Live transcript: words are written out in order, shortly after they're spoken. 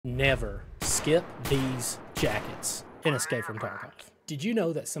Never skip these jackets in Escape from Tarkov. Did you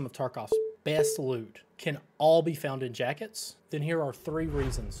know that some of Tarkov's best loot can all be found in jackets? Then here are 3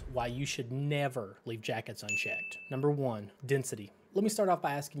 reasons why you should never leave jackets unchecked. Number 1, density. Let me start off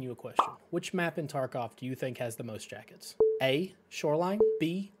by asking you a question. Which map in Tarkov do you think has the most jackets? A, Shoreline,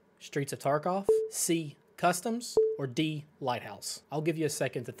 B, Streets of Tarkov, C, Customs, or D, Lighthouse? I'll give you a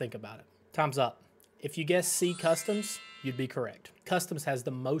second to think about it. Time's up. If you guess C, Customs, you'd be correct. Customs has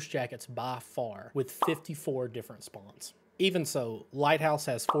the most jackets by far, with 54 different spawns. Even so, Lighthouse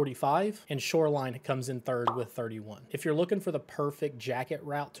has 45, and Shoreline comes in third with 31. If you're looking for the perfect jacket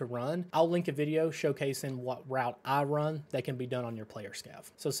route to run, I'll link a video showcasing what route I run that can be done on your player scav.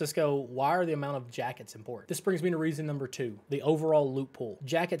 So Cisco, why are the amount of jackets important? This brings me to reason number 2, the overall loot pool.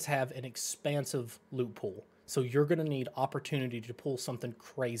 Jackets have an expansive loot pool, so you're gonna need opportunity to pull something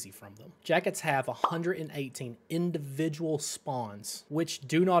crazy from them. Jackets have 118 individual spawns, which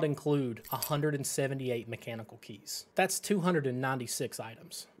do not include 178 mechanical keys. That's 296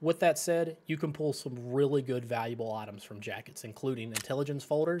 items. With that said, you can pull some really good valuable items from jackets, including intelligence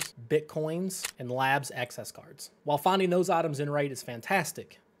folders, bitcoins, and labs access cards. While finding those items in raid is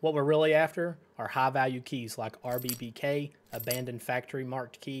fantastic, what we're really after are high-value keys like RBBK, Abandoned Factory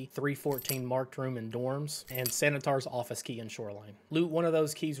marked key, 314 marked room in dorms, and Sanitar's office key in Shoreline. Loot one of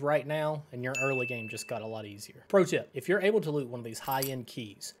those keys right now, and your early game just got a lot easier. Pro tip, if you're able to loot one of these high-end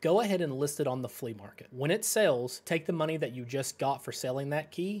keys, go ahead and list it on the flea market. When it sells, take the money that you just got for selling that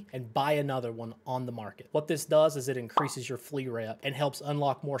key and buy another one on the market. What this does is it increases your flea rep and helps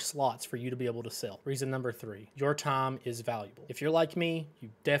unlock more slots for you to be able to sell. Reason number 3, your time is valuable. If you're like me, you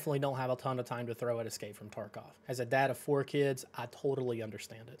definitely don't have a ton of time to throw at Escape from Tarkov. As a dad of 4 kids, I totally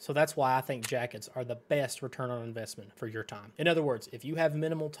understand it. So that's why I think jackets are the best return on investment for your time. In other words, if you have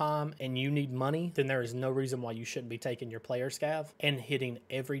minimal time and you need money, then there is no reason why you shouldn't be taking your player scav and hitting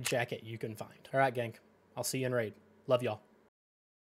every jacket you can find. All right, gang, I'll see you in raid. Love y'all.